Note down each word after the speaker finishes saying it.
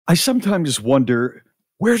I sometimes wonder,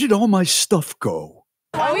 where did all my stuff go?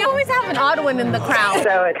 We always have an odd one in the crowd.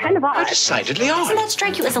 So it's kind of odd. Decidedly odd. Doesn't that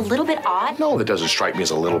strike you as a little bit odd? No, that doesn't strike me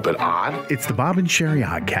as a little bit odd. It's the Bob and Sheri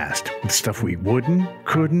Oddcast, with stuff we wouldn't,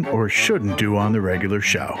 couldn't, or shouldn't do on the regular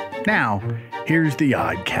show. Now, here's the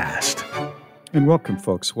Oddcast. And welcome,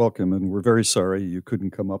 folks. Welcome. And we're very sorry you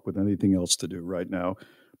couldn't come up with anything else to do right now,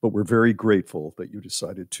 but we're very grateful that you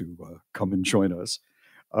decided to come and join us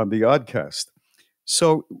on the Oddcast.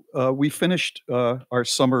 So we finished our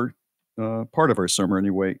summer, part of our summer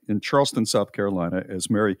anyway, in Charleston, South Carolina, as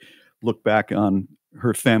Mary looked back on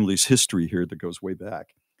her family's history here that goes way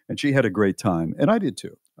back. And she had a great time, and I did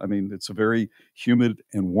too. I mean, it's a very humid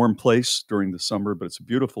and warm place during the summer, but it's a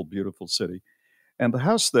beautiful, beautiful city. And the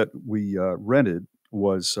house that we rented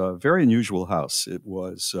was a very unusual house. It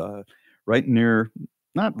was right near,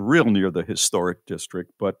 not real near the historic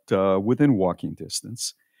district, but within walking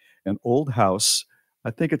distance. An old house. I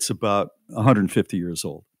think it's about 150 years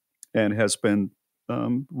old and has been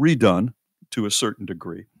redone to a certain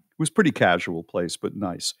degree. It was a pretty casual place, but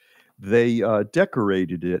nice. They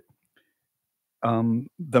decorated it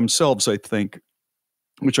themselves, I think,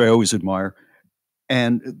 which I always admire.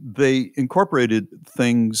 And they incorporated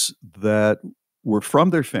things that were from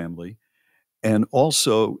their family and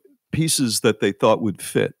also pieces that they thought would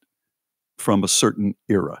fit from a certain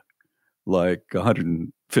era, like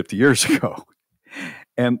 150 years ago.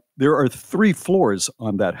 And there are 3 floors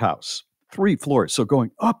on that house, 3 floors. So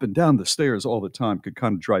going up and down the stairs all the time could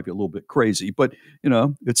kind of drive you a little bit crazy. But, you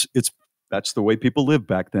know, that's the way people lived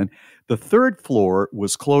back then. The 3rd floor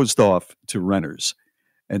was closed off to renters.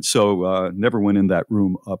 And so never went in that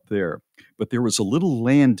room up there. But there was a little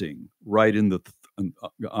landing right in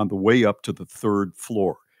on the way up to the 3rd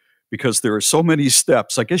floor, because there are so many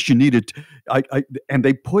steps. I guess you needed, and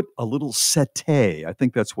they put a little settee. I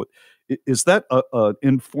think that's what, is that a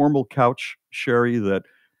informal couch, Sheri, that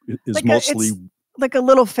is like mostly? It's like a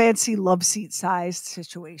little fancy love seat sized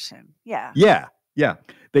situation. Yeah. Yeah. Yeah.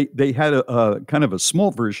 They had a kind of a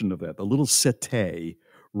small version of that, a little settee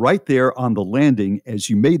right there on the landing as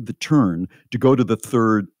you made the turn to go to the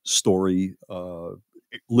 3rd story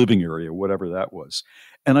living area, whatever that was.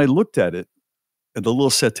 And I looked at it, at the little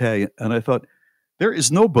settee, and I thought, there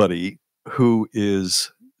is nobody who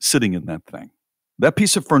is sitting in that thing. That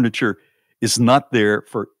piece of furniture is not there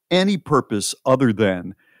for any purpose other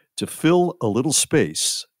than to fill a little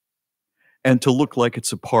space and to look like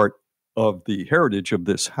it's a part of the heritage of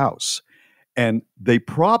this house. And they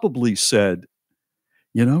probably said,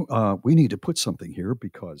 you know, we need to put something here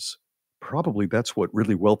because probably that's what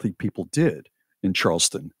really wealthy people did in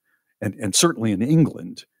Charleston and certainly in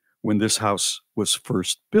England when this house was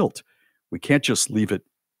first built. We can't just leave it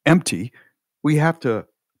empty. We have to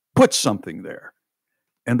put something there.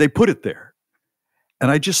 And they put it there.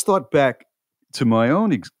 And I just thought back to my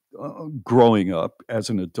own growing up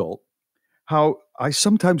as an adult, how I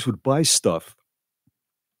sometimes would buy stuff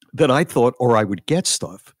that I thought, or I would get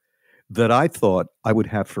stuff that I thought I would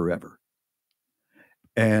have forever.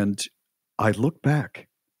 And I look back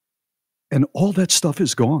and all that stuff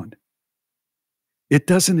is gone. It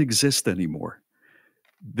doesn't exist anymore.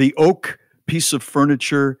 The oak piece of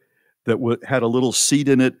furniture that had a little seat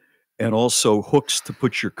in it and also hooks to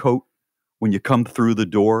put your coat when you come through the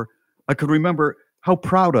door. I could remember how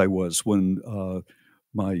proud I was when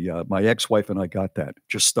my ex-wife and I got that,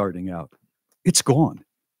 just starting out. It's gone.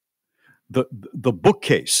 The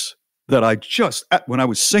bookcase that I just, when I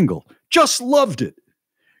was single, just loved it.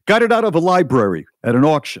 Got it out of a library at an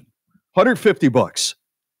auction, $150.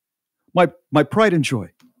 My pride and joy.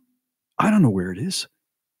 I don't know where it is.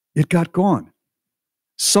 It got gone.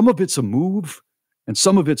 Some of it's a move, and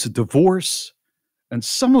some of it's a divorce, and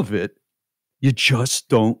some of it, you just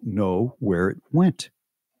don't know where it went.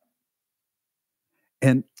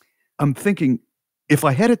 And I'm thinking, if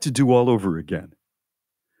I had it to do all over again,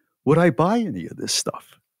 would I buy any of this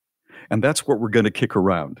stuff? And that's what we're going to kick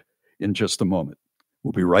around in just a moment.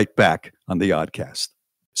 We'll be right back on the Oddcast.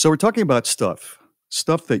 So we're talking about stuff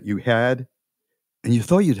that you had and you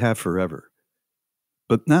thought you'd have forever.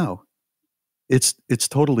 But now it's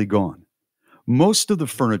totally gone. Most of the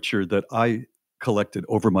furniture that I collected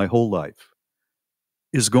over my whole life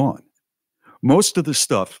is gone. Most of the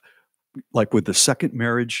stuff, like with the second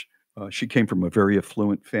marriage, she came from a very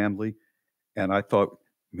affluent family. And I thought,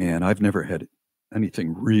 man, I've never had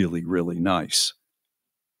anything really, really nice.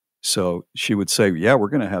 So she would say, yeah, we're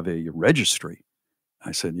going to have a registry.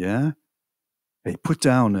 I said, yeah. Hey, put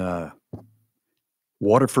down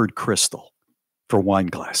Waterford crystal for wine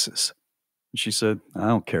glasses. And she said, I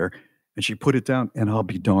don't care. And she put it down, and I'll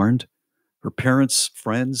be darned. Her parents,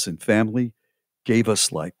 friends, and family gave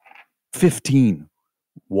us like 15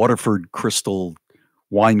 Waterford crystal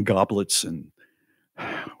wine goblets and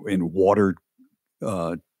water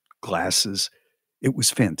glasses. It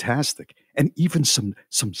was fantastic. And even some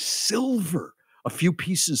silver, a few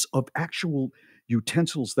pieces of actual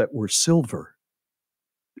utensils that were silver.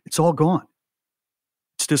 It's all gone.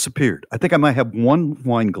 It's disappeared. I think I might have one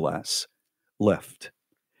wine glass left.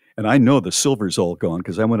 And I know the silver's all gone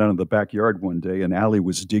because I went out in the backyard one day and Allie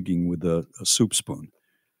was digging with a soup spoon.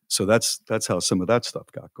 So that's how some of that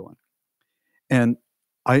stuff got going. And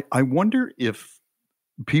I wonder if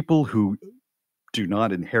people who do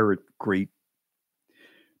not inherit great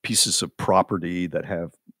pieces of property that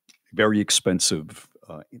have very expensive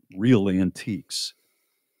real antiques,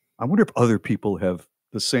 I wonder if other people have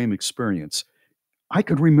the same experience. I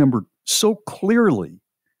could remember so clearly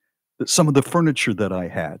that some of the furniture that I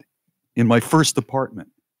had in my first apartment,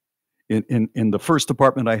 in the first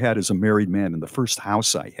apartment I had as a married man, in the first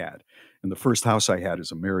house I had,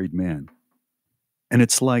 as a married man. And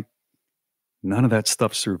it's like none of that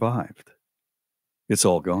stuff survived. It's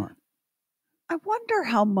all gone. I wonder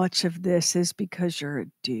how much of this is because you're a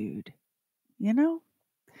dude, you know?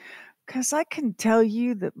 Because I can tell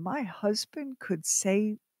you that my husband could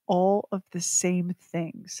say all of the same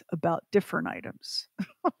things about different items.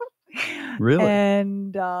 Really?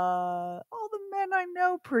 And all the men I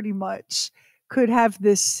know pretty much could have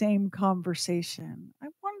this same conversation. I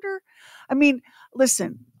wonder, I mean,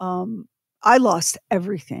 listen, I lost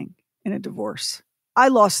everything in a divorce. I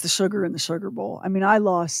lost the sugar in the sugar bowl. I mean, I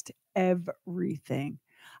lost everything.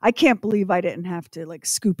 I can't believe I didn't have to like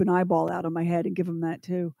scoop an eyeball out of my head and give him that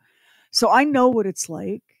too. So I know what it's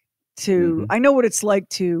like to,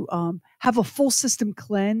 have a full system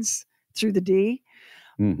cleanse through the D.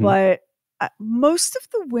 But most of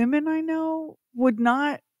the women I know would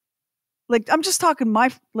not, like, I'm just talking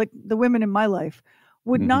the women in my life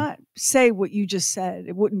would not say what you just said.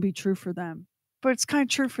 It wouldn't be true for them, but it's kind of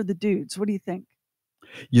true for the dudes. What do you think?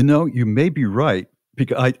 You know, you may be right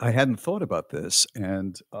because I hadn't thought about this.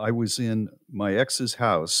 And I was in my ex's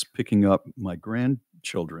house picking up my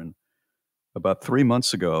grandchildren about 3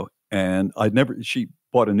 months ago. And she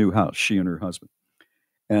bought a new house, she and her husband.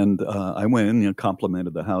 And I went in and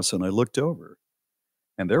complimented the house, and I looked over,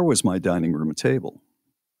 and there was my dining room table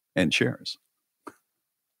and chairs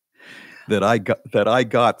that I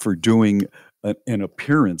got for doing an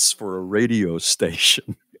appearance for a radio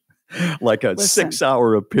station, like a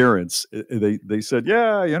 6-hour appearance. They said,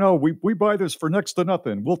 yeah, you know, we buy this for next to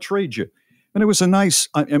nothing. We'll trade you. And it was a nice.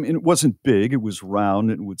 I mean, it wasn't big. It was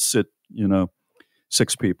round. It would sit,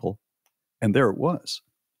 6 people, and there it was.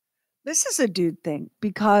 This is a dude thing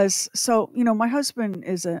because, my husband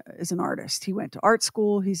is an artist. He went to art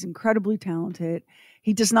school. He's incredibly talented.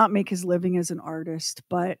 He does not make his living as an artist,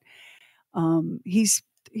 but he's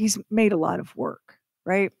made a lot of work,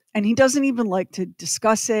 right? And he doesn't even like to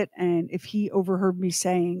discuss it. And if he overheard me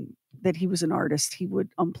saying that he was an artist, he would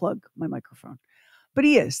unplug my microphone. But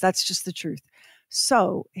he is. That's just the truth.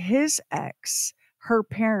 So his ex, her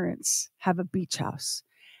parents have a beach house.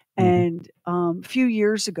 And a few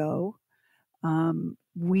years ago,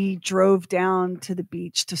 we drove down to the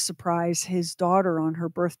beach to surprise his daughter on her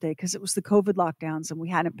birthday because it was the COVID lockdowns and we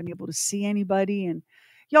hadn't been able to see anybody. And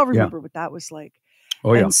y'all remember what that was like.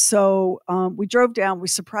 Oh, yeah. And so we drove down. We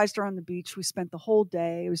surprised her on the beach. We spent the whole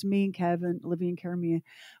day. It was me and Kevin, Olivia and Karamia. We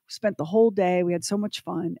spent the whole day. We had so much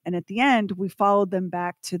fun. And at the end, we followed them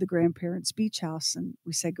back to the grandparents' beach house and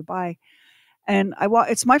we said goodbye. And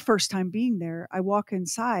it's my first time being there. I walk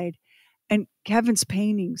inside and Kevin's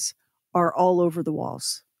paintings are all over the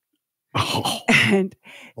walls. And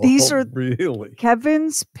these are really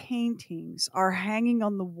Kevin's paintings are hanging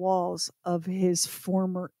on the walls of his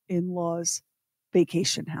former in-laws'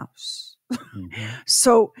 vacation house.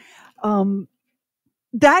 So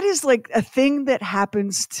that is like a thing that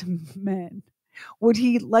happens to men. Would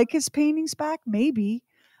he like his paintings back? Maybe.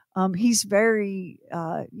 He's very,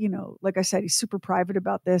 like I said, he's super private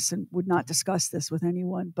about this and would not discuss this with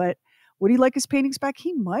anyone. But would he like his paintings back?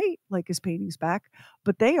 He might like his paintings back,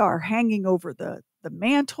 but they are hanging over the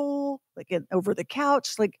mantle, over the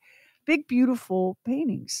couch, like big, beautiful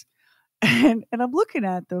paintings. And I'm looking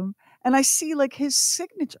at them and I see like his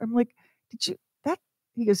signature. I'm like, did you that?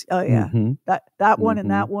 He goes, oh yeah, that one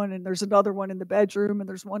and that one. And there's another one in the bedroom and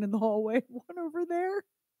there's one in the hallway, one over there.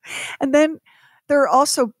 And then there are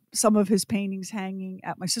also some of his paintings hanging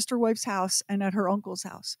at my sister wife's house and at her uncle's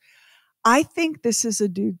house. I think this is a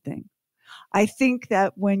dude thing. I think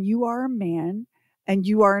that when you are a man and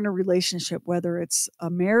you are in a relationship, whether it's a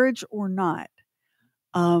marriage or not,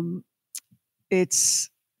 it's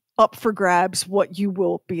up for grabs what you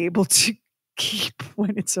will be able to keep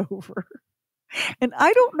when it's over. And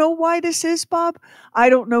I don't know why this is, Bob. I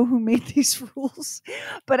don't know who made these rules.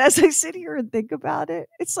 But as I sit here and think about it,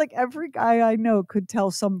 it's like every guy I know could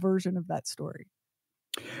tell some version of that story.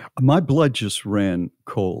 My blood just ran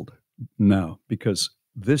cold now because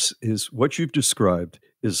this is what you've described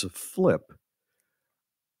is a flip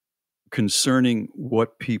concerning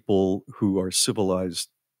what people who are civilized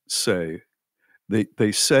say.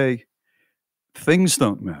 They say things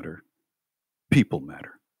don't matter, people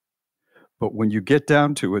matter. But when you get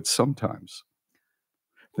down to it, sometimes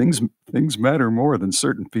things matter more than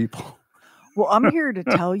certain people. Well, I'm here to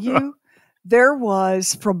tell you, there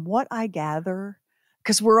was, from what I gather,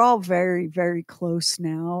 because we're all very, very close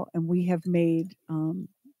now, and we have made,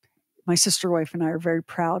 my sister wife and I are very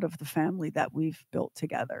proud of the family that we've built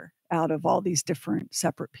together out of all these different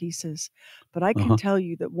separate pieces. But I can tell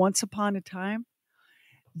you that once upon a time,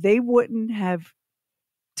 they wouldn't have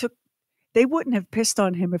pissed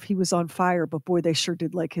on him if he was on fire, but boy, they sure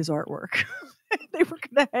did like his artwork. They were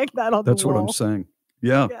going to hang that on That's the wall. what I'm saying.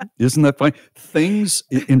 Yeah. Isn't that funny? Things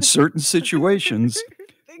in certain situations,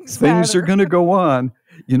 things are going to go on,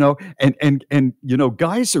 and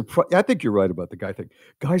guys are, I think you're right about the guy thing.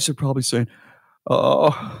 Guys are probably saying,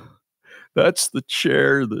 oh, that's the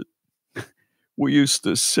chair that we used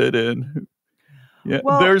to sit in. Yeah.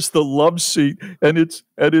 Well, there's the love seat and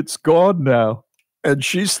it's gone now. And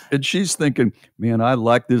she's thinking, man, I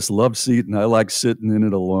like this love seat and I like sitting in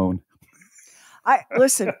it alone.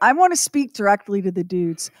 Listen, I want to speak directly to the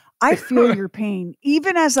dudes. I feel your pain,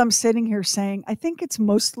 even as I'm sitting here saying, I think it's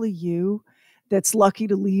mostly you that's lucky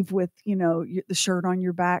to leave with, the shirt on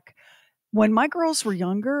your back. When my girls were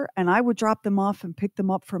younger and I would drop them off and pick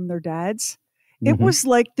them up from their dads, it was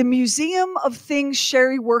like the museum of things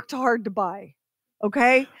Sheri worked hard to buy.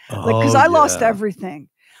 Okay? Because I lost everything.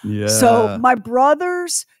 Yeah. So my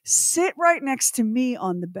brothers sit right next to me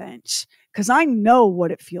on the bench because I know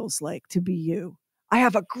what it feels like to be you. I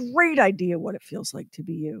have a great idea what it feels like to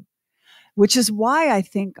be you, which is why I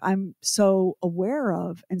think I'm so aware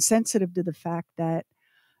of and sensitive to the fact that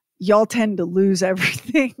y'all tend to lose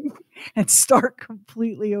everything and start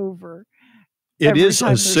completely over. It is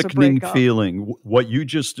a sickening feeling. What you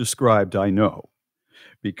just described, I know.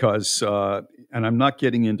 Because, and I'm not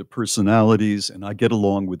getting into personalities, and I get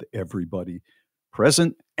along with everybody,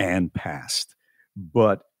 present and past.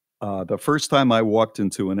 But the first time I walked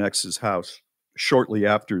into an ex's house, shortly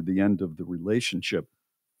after the end of the relationship,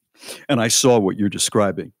 and I saw what you're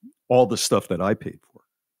describing, all the stuff that I paid for.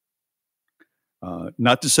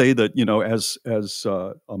 Not to say that, as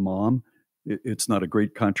a mom, it's not a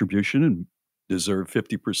great contribution and deserve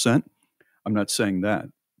 50%. I'm not saying that.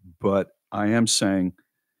 But I am saying,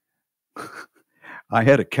 I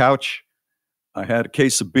had a couch, I had a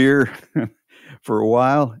case of beer for a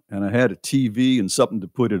while, and I had a TV and something to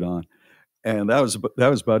put it on, and that was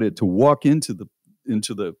about it. To walk into the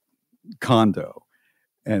condo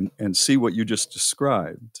and see what you just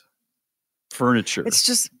described, furniture, it's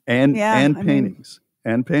just and paintings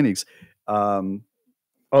of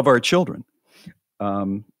our children,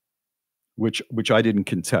 which I didn't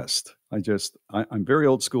contest. I'm very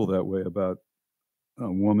old school that way about a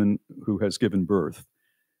woman who has given birth.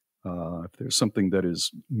 If there's something that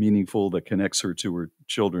is meaningful that connects her to her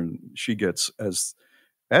children, she gets, as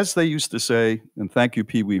they used to say, and thank you,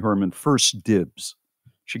 Pee Wee Herman, first dibs.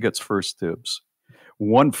 She gets first dibs.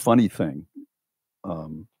 One funny thing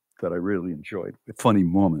that I really enjoyed, a funny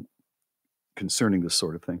moment concerning this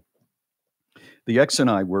sort of thing. The ex and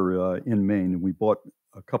I were in Maine, and we bought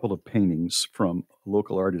a couple of paintings from a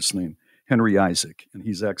local artist named Henry Isaac, and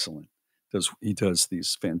he's excellent. He does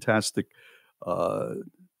these fantastic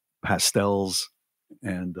pastels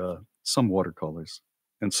and some watercolors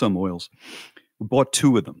and some oils. We bought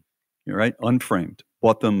 2 of them, right, unframed.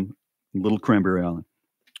 Bought them in Little Cranberry Island.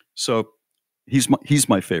 So he's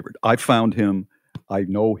my favorite. I found him. I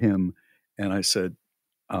know him, and I said,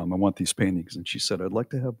 I want these paintings. And she said, I'd like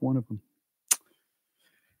to have one of them.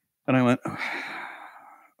 And I went,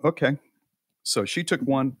 okay. So she took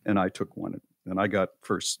one, and I took one, and I got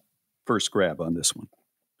first grab on this one.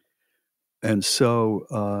 And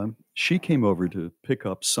so she came over to pick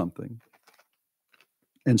up something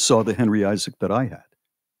and saw the Henry Isaac that I had.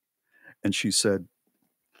 And she said,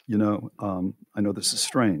 I know this is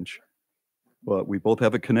strange, but we both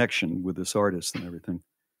have a connection with this artist and everything.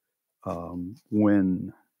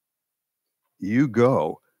 When you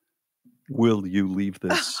go, will you leave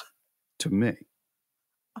this to me?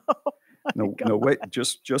 No, wait,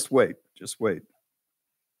 just wait.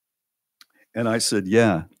 And I said,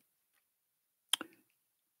 yeah.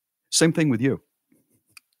 Same thing with you.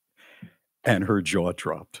 And her jaw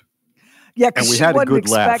dropped. Yeah, and because we she had a wasn't good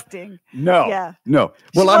laugh. expecting. No, Yeah. no.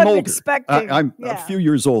 She Well, I'm wasn't older. expecting. I'm a few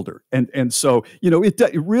years older, and so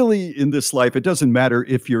it really in this life it doesn't matter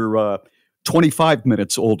if you're 25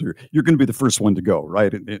 minutes older. You're going to be the first one to go,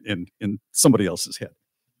 right? In somebody else's head.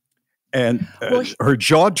 And her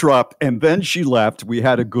jaw dropped, and then she laughed. We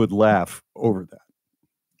had a good laugh over that.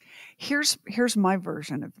 Here's my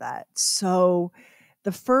version of that. So,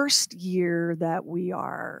 the first year that we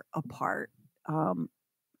are apart,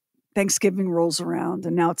 Thanksgiving rolls around,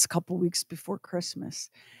 and now it's a couple weeks before Christmas.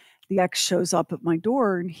 The ex shows up at my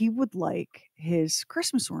door, and he would like his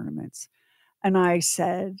Christmas ornaments. And I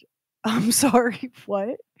said, "I'm sorry,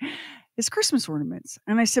 what?" His Christmas ornaments.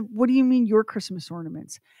 And I said, "What do you mean your Christmas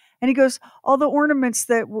ornaments?" And he goes, "All the ornaments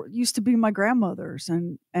that used to be my grandmother's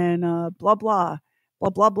and blah, blah, blah,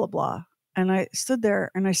 blah, blah, blah." And I stood there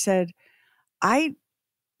and I said, "I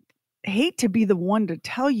hate to be the one to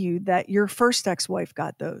tell you that your first ex-wife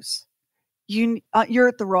got those. You're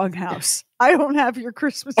at the wrong house. I don't have your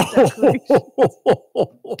Christmas decorations."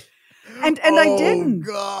 And I didn't.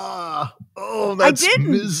 God. Oh, that's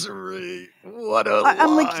misery. What a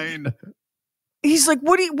I'm line. Like, he's like,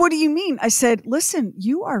 what do you mean? I said, "Listen,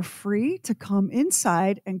 you are free to come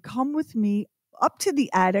inside and come with me up to the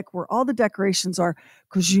attic where all the decorations are,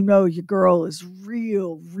 because your girl is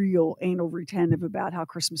real anal retentive about how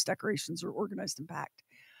Christmas decorations are organized and packed.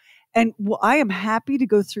 And I am happy to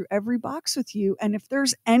go through every box with you. And if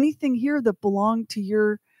there's anything here that belonged to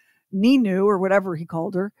your Ninu," or whatever he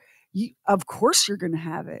called her, of course you're going to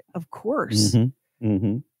have it. Of course. Mm-hmm.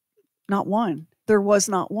 Mm-hmm. Not one. There was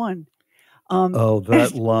not one.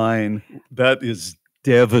 That line, that is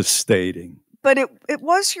devastating. But it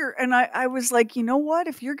was and I was like, you know what?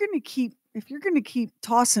 If you're going to keep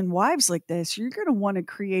tossing wives like this, you're going to want to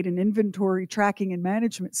create an inventory tracking and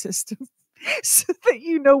management system so that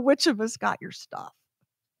you know which of us got your stuff.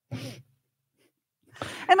 And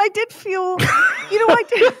I did feel, I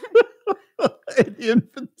did. An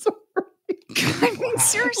inventory. I mean,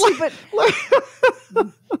 seriously, but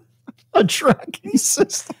a tracking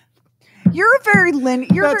system. You're a very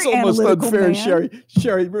That's very almost analytical unfair, man. Sherry.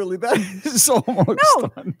 Sherry, really, that is almost No,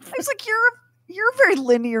 unfair. I was like, you're a very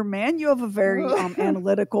linear man. You have a very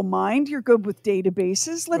analytical mind. You're good with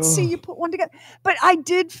databases. Let's see you put one together. But I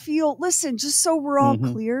did feel, listen, just so we're all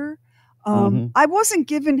clear, I wasn't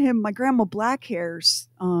giving him my grandma Blackhair's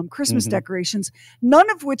Christmas decorations, none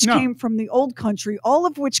of which came from the old country, all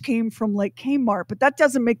of which came from like Kmart, but that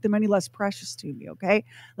doesn't make them any less precious to me, okay?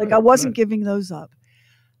 Like I wasn't giving those up.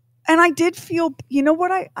 And I did feel, you know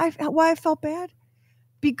what why I felt bad?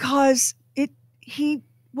 Because he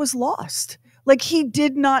was lost. Like he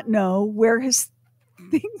did not know where his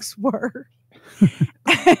things were. And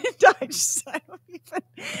I don't even,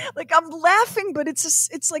 like, I'm laughing, but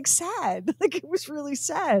it's like sad. Like it was really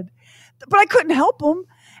sad, but I couldn't help him.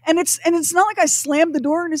 And it's not like I slammed the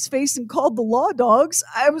door in his face and called the law dogs.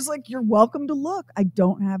 I was like, "You're welcome to look. I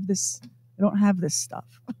don't have this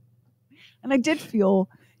stuff." And I did feel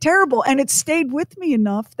terrible. And it stayed with me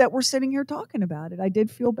enough that we're sitting here talking about it. I did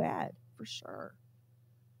feel bad for sure.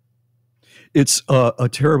 It's a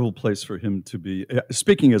terrible place for him to be.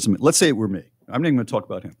 Speaking as a man, let's say it were me. I'm not even going to talk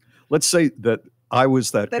about him. Let's say that I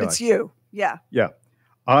was that guy. That it's you. Yeah. Yeah.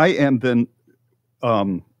 I am then,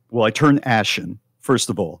 I turn ashen, first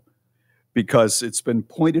of all, because it's been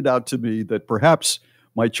pointed out to me that perhaps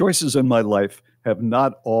my choices in my life have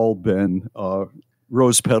not all been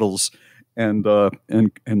rose petals and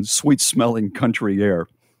sweet smelling country air.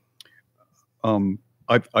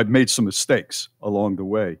 I've made some mistakes along the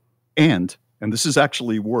way. And this is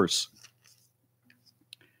actually worse,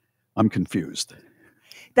 I'm confused.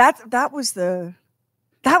 That was the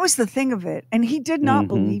thing of it. And he did not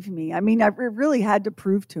believe me. I mean, I really had to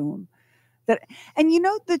prove to him that, and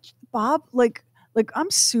that Bob, like I'm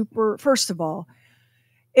super, first of all,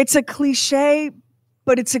 it's a cliche,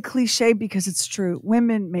 but it's a cliche because it's true.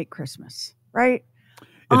 Women make Christmas, right?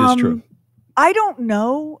 It is true. I don't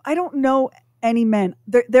know any men.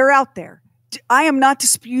 They're out there. I am not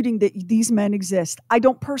disputing that these men exist. I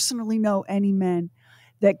don't personally know any men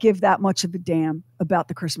that give that much of a damn about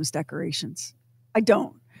the Christmas decorations. I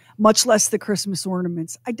don't, much less the Christmas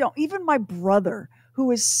ornaments. I don't. Even my brother,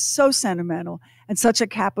 who is so sentimental and such a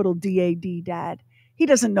capital DAD dad, he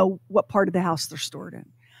doesn't know what part of the house they're stored in.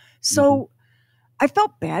 So I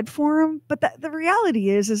felt bad for him, but the reality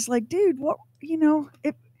is like, dude,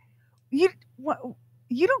 if you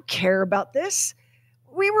don't care about this.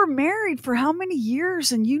 We were married for how many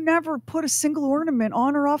years and you never put a single ornament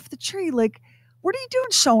on or off the tree. Like, what are you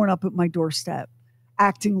doing showing up at my doorstep,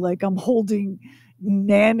 acting like I'm holding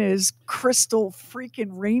Nana's crystal freaking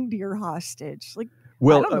reindeer hostage? Like,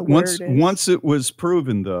 Well, don't know where it is. once it was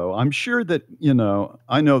proven, though, I'm sure that,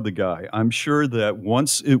 I know the guy. I'm sure that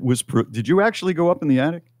once it was did you actually go up in the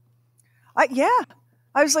attic? Yeah.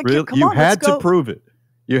 I was like, Really? yeah, come You on, let's had go. to prove it.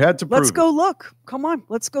 You had to prove Let's go look. Come on,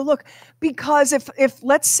 let's go look. Because if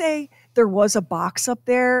let's say there was a box up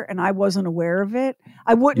there and I wasn't aware of it,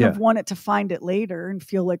 I wouldn't have wanted to find it later and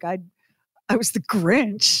feel like I was the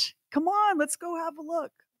Grinch. Come on, let's go have a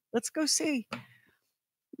look. Let's go see.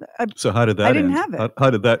 So how did that I didn't end? have it. How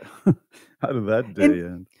did that how did that day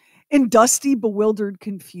end? In dusty, bewildered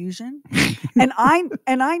confusion. and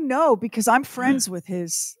I know because I'm friends with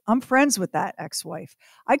that ex-wife.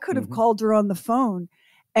 I could have called her on the phone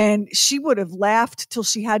and she would have laughed till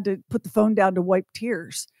she had to put the phone down to wipe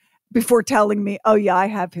tears before telling me, oh yeah, I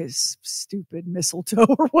have his stupid mistletoe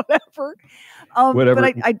or whatever. Whatever.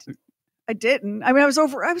 But I didn't. I mean, I was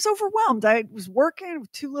overwhelmed. I was working with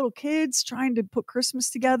 2 little kids trying to put Christmas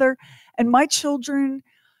together. And my children,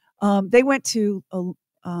 they went to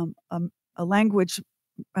a language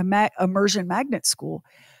immersion magnet school.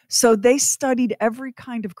 So they studied every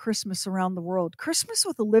kind of Christmas around the world. Christmas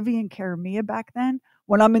with Olivia and Karamia back then,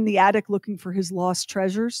 when I'm in the attic looking for his lost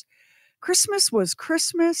treasures. Christmas was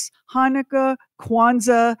Christmas, Hanukkah,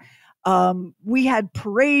 Kwanzaa. We had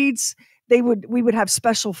parades. We would have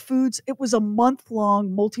special foods. It was a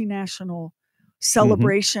month-long multinational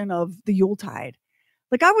celebration of the Yuletide.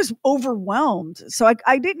 Like I was overwhelmed. So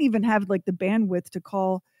I didn't even have like the bandwidth to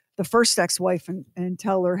call the first ex-wife and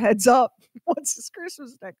tell her heads up, what's this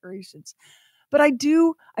Christmas decorations? But I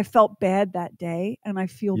felt bad that day and I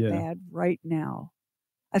feel bad right now.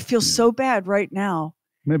 I feel so bad right now.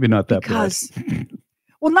 Maybe not that bad.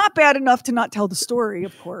 Well, not bad enough to not tell the story,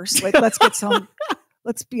 of course. Like let's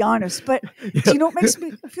be honest. But do you know what makes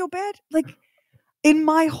me feel bad? Like in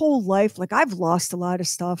my whole life, like I've lost a lot of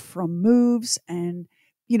stuff from moves. And,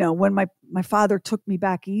 when my father took me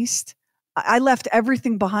back east, I left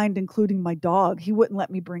everything behind, including my dog. He wouldn't let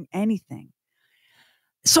me bring anything.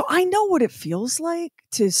 So I know what it feels like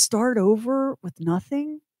to start over with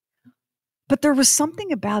nothing. But there was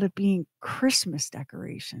something about it being Christmas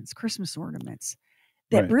decorations, Christmas ornaments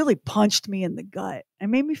that really punched me in the gut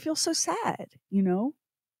and made me feel so sad,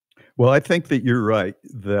 Well, I think that you're right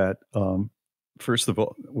that, first of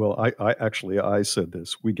all, I said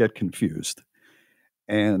this, we get confused.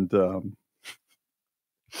 And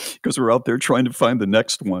because we're out there trying to find the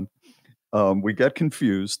next one, we get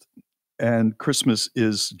confused. And Christmas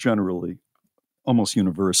is generally, almost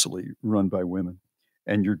universally, run by women.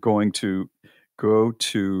 And you're going to go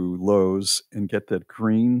to Lowe's and get that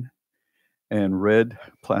green and red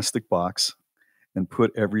plastic box and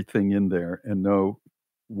put everything in there and know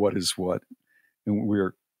what is what. And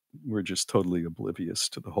we're just totally oblivious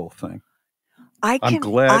to the whole thing. I'm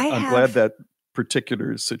glad that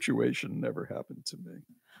particular situation never happened to me.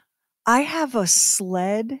 I have a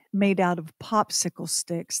sled made out of popsicle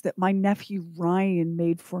sticks that my nephew Ryan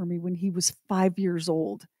made for me when he was 5 years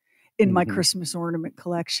old in my Christmas ornament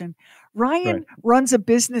collection. Ryan runs a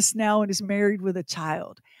business now and is married with a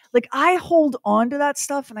child. Like I hold on to that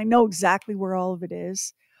stuff and I know exactly where all of it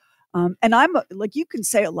is. And I'm like, you can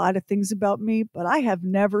say a lot of things about me, but I have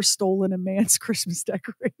never stolen a man's Christmas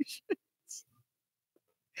decorations.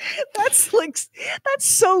 That's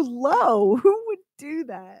so low. Who would do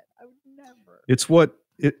that? I would never. It's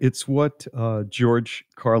what George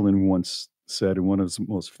Carlin once said in one of his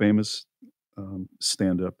most famous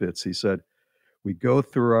stand-up bits. He said, "We go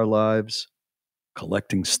through our lives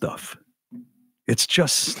collecting stuff. It's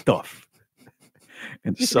just stuff,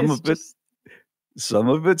 and some of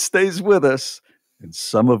it stays with us, and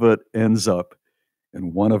some of it ends up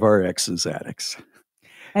in one of our ex's attics."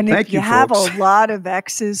 And if you have a lot of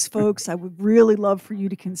X's, folks, I would really love for you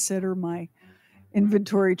to consider my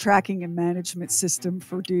inventory tracking and management system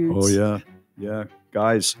for dudes. Oh, yeah. Yeah.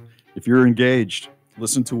 Guys, if you're engaged,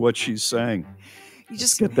 listen to what she's saying. You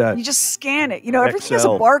just get that. You just scan it. Everything has a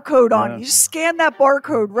barcode on it. You just scan that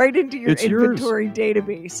barcode right into your inventory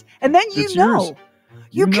database. And then you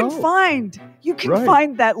can find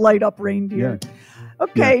that light up reindeer. Yeah.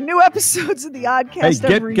 Okay, new episodes of the Oddcast.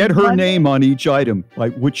 Hey, get her name on each item.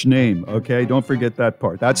 Like which name, okay? Don't forget that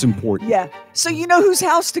part. That's important. Yeah. So you know whose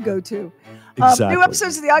house to go to. Exactly. New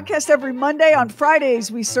episodes of the Oddcast every Monday. On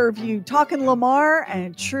Fridays, we serve you Talkin' Lamar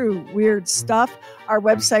and true weird stuff. Our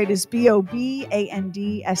website is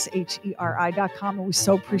BOBANDSHERI.com, and we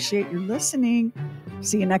so appreciate your listening.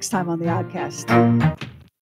 See you next time on the Oddcast.